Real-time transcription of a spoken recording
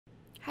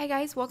Hi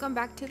guys, welcome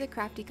back to the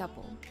Crafty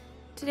Couple.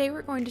 Today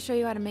we're going to show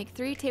you how to make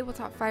 3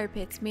 tabletop fire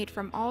pits made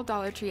from all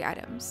Dollar Tree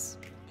items.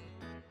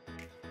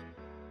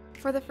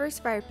 For the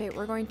first fire pit,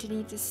 we're going to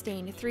need to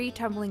stain 3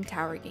 tumbling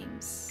tower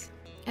games.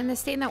 And the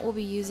stain that we'll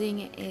be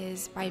using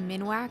is by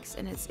Minwax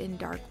and it's in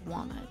dark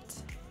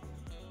walnut.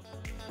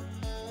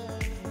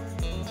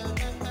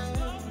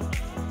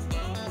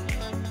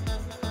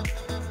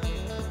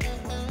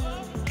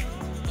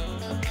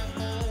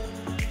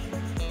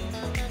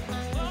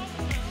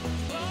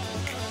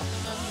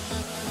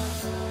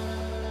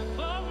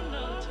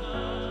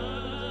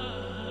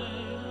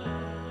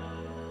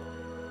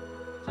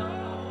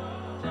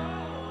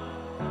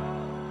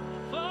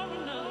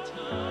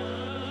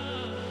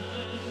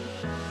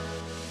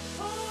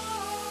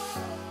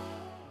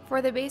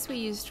 For the base we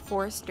used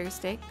 4 stir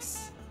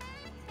sticks.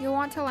 You'll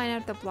want to line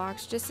out the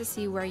blocks just to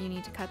see where you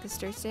need to cut the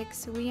stir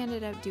sticks. We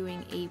ended up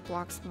doing 8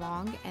 blocks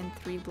long and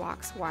 3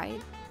 blocks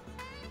wide.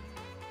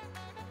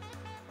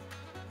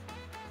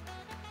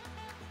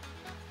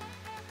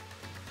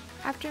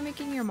 After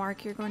making your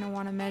mark, you're going to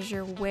want to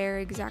measure where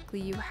exactly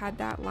you had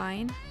that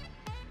line.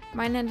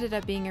 Mine ended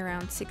up being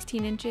around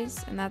 16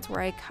 inches and that's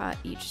where I cut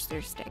each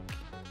stir stick.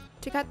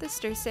 To cut the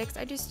stir sticks,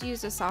 I just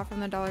used a saw from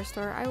the dollar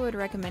store. I would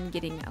recommend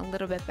getting a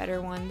little bit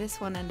better one. This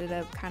one ended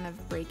up kind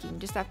of breaking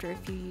just after a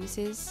few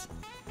uses.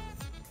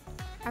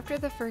 After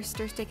the first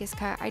stir stick is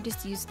cut, I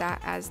just used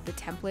that as the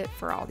template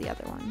for all the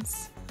other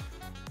ones.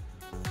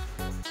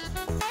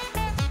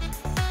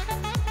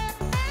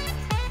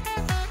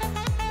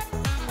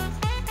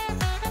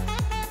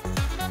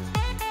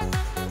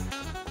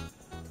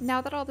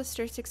 Now that all the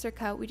stir sticks are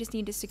cut, we just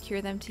need to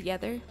secure them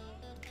together.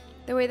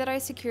 The way that I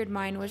secured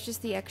mine was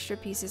just the extra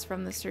pieces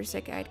from the stir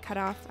stick I'd cut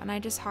off, and I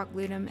just hot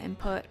glued them and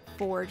put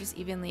 4 just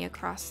evenly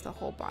across the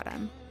whole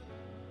bottom.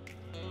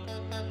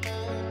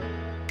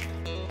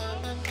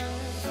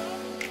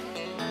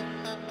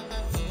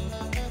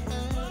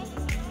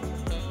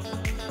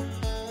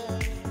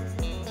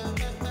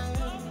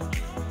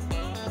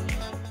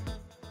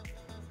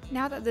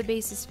 Now that the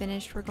base is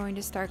finished, we're going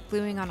to start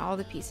gluing on all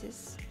the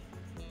pieces.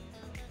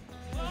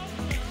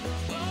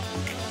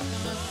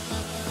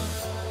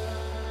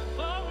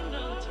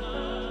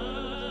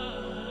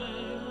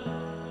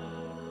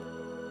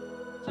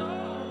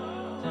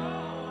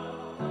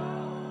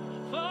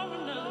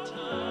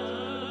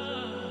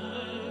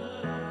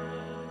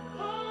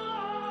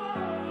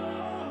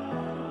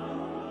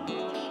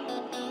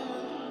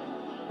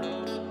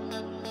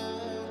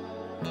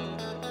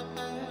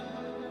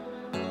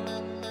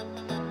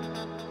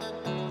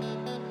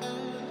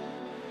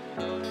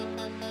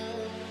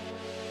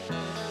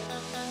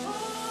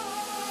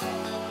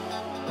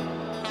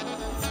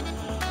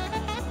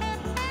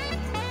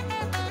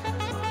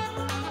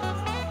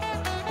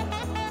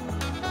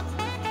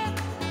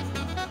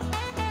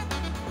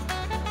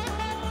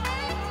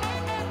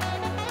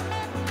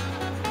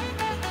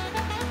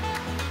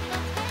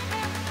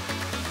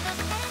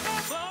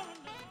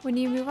 When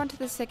you move on to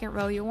the second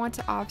row, you'll want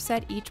to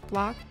offset each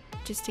block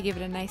just to give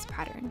it a nice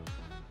pattern.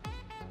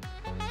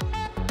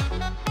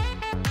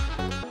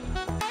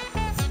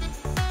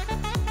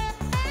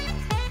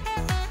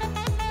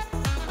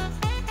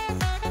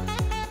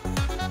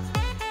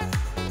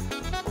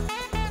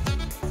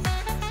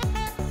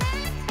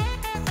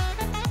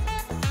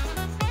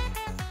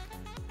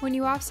 When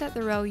you offset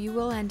the row, you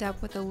will end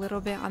up with a little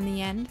bit on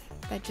the end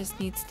that just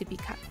needs to be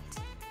cut.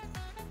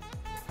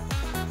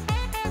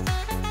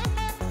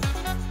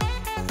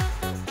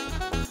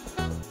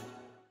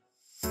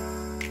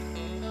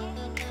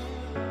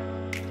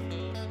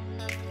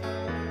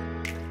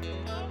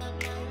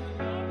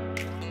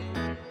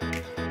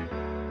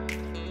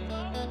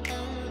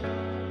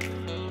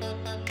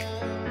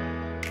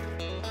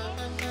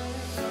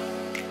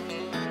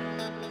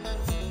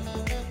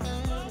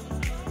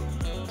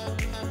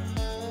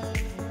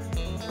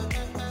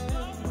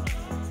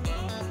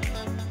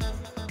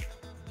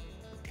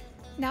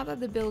 Now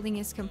that the building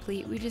is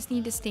complete, we just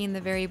need to stain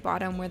the very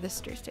bottom where the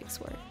stir sticks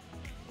were.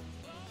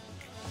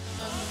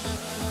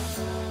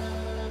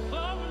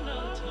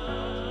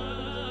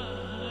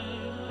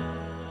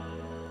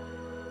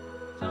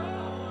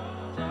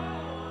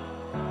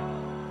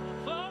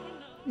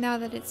 Now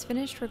that it's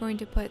finished, we're going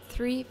to put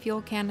 3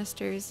 fuel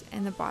canisters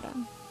in the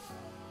bottom.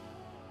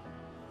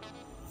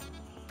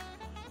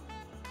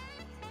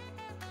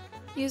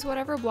 Use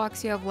whatever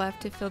blocks you have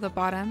left to fill the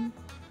bottom.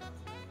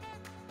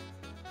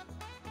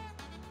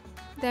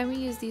 Then we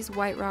use these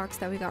white rocks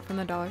that we got from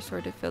the dollar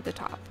store to fill the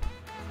top.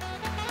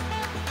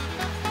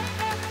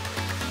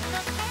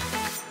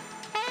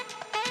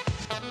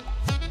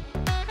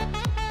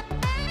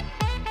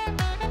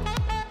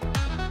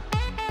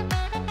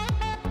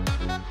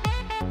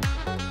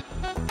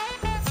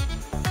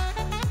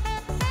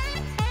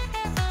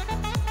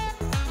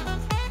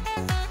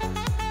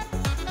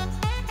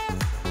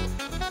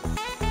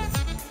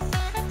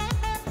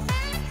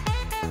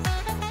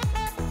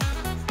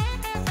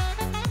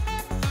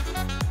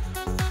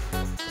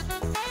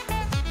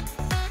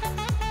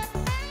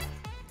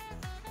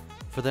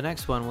 For the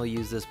next one, we'll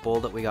use this bowl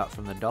that we got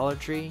from the Dollar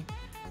Tree.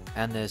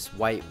 and this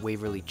white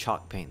Waverly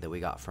chalk paint that we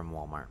got from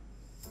Walmart.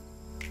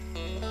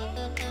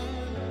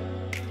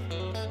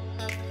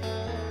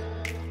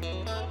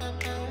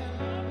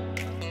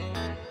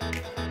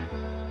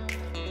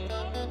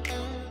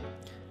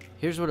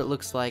 Here's what it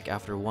looks like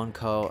after one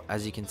coat.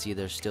 As you can see,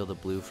 there's still the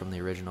blue from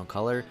the original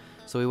color,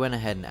 so we went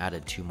ahead and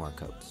added 2 more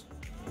coats.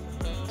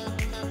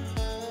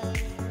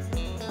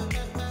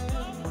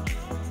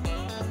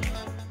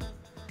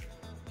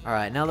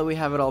 Alright, now that we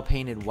have it all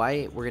painted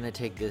white, we're going to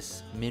take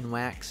this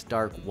Minwax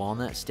dark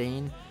walnut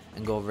stain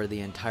and go over the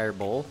entire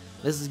bowl.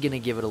 This is going to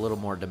give it a little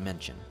more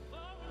dimension.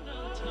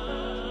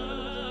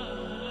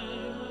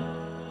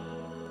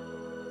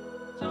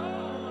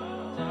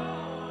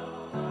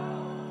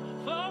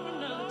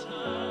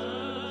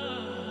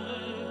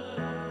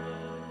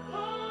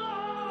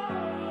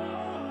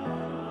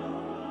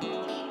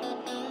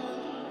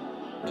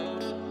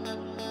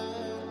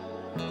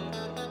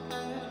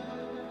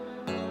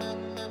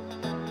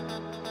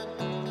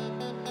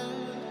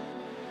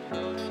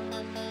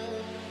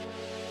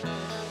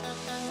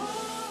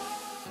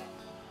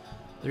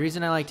 The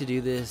reason I like to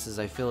do this is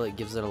I feel it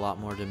gives it a lot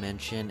more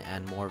dimension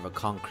and more of a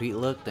concrete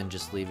look than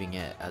just leaving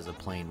it as a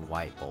plain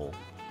white bowl.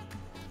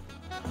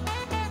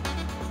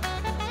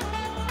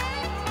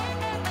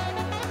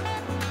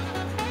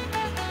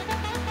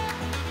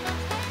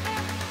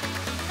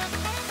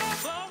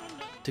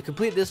 To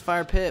complete this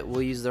fire pit,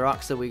 we'll use the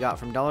rocks that we got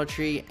from Dollar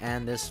Tree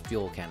and this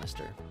fuel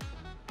canister.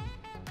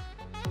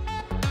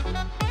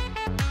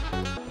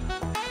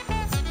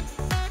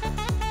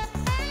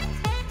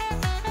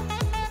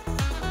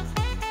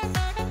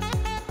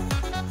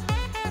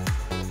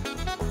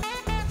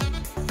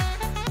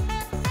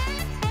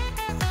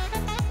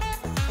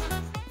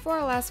 For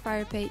our last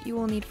fire pit, you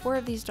will need 4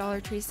 of these Dollar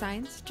Tree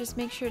signs. Just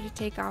make sure to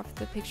take off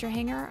the picture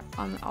hanger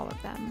on all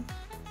of them.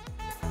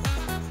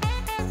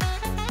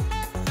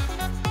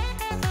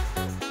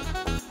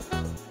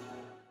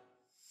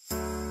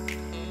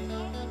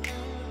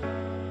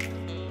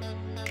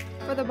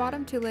 For the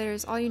bottom 2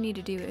 layers, all you need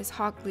to do is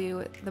hot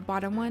glue the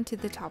bottom one to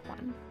the top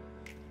one.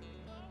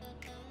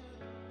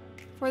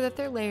 For the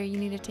 3rd layer, you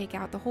need to take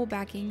out the whole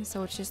backing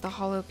so it's just a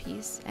hollow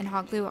piece and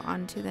hot glue it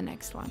onto the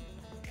next one.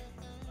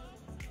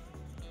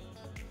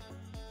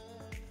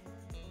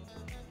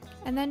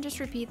 And then just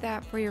repeat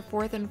that for your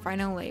 4th and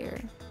final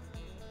layer.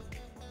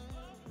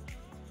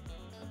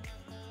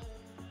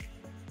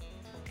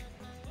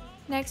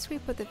 Next, we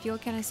put the fuel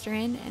canister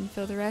in and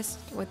fill the rest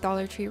with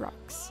Dollar Tree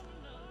rocks.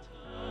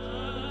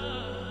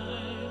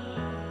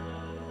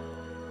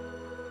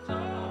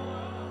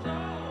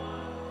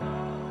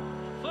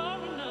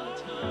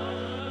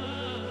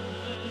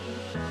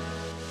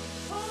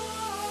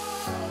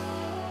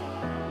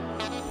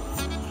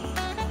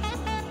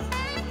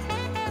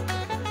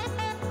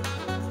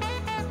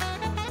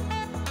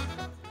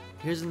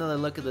 Here's another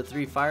look at the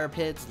 3 fire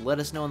pits. Let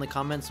us know in the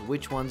comments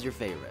which one's your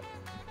favorite.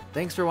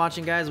 Thanks for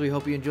watching, guys. We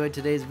hope you enjoyed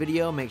today's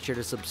video. Make sure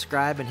to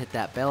subscribe and hit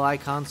that bell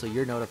icon so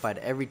you're notified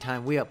every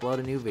time we upload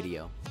a new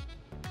video.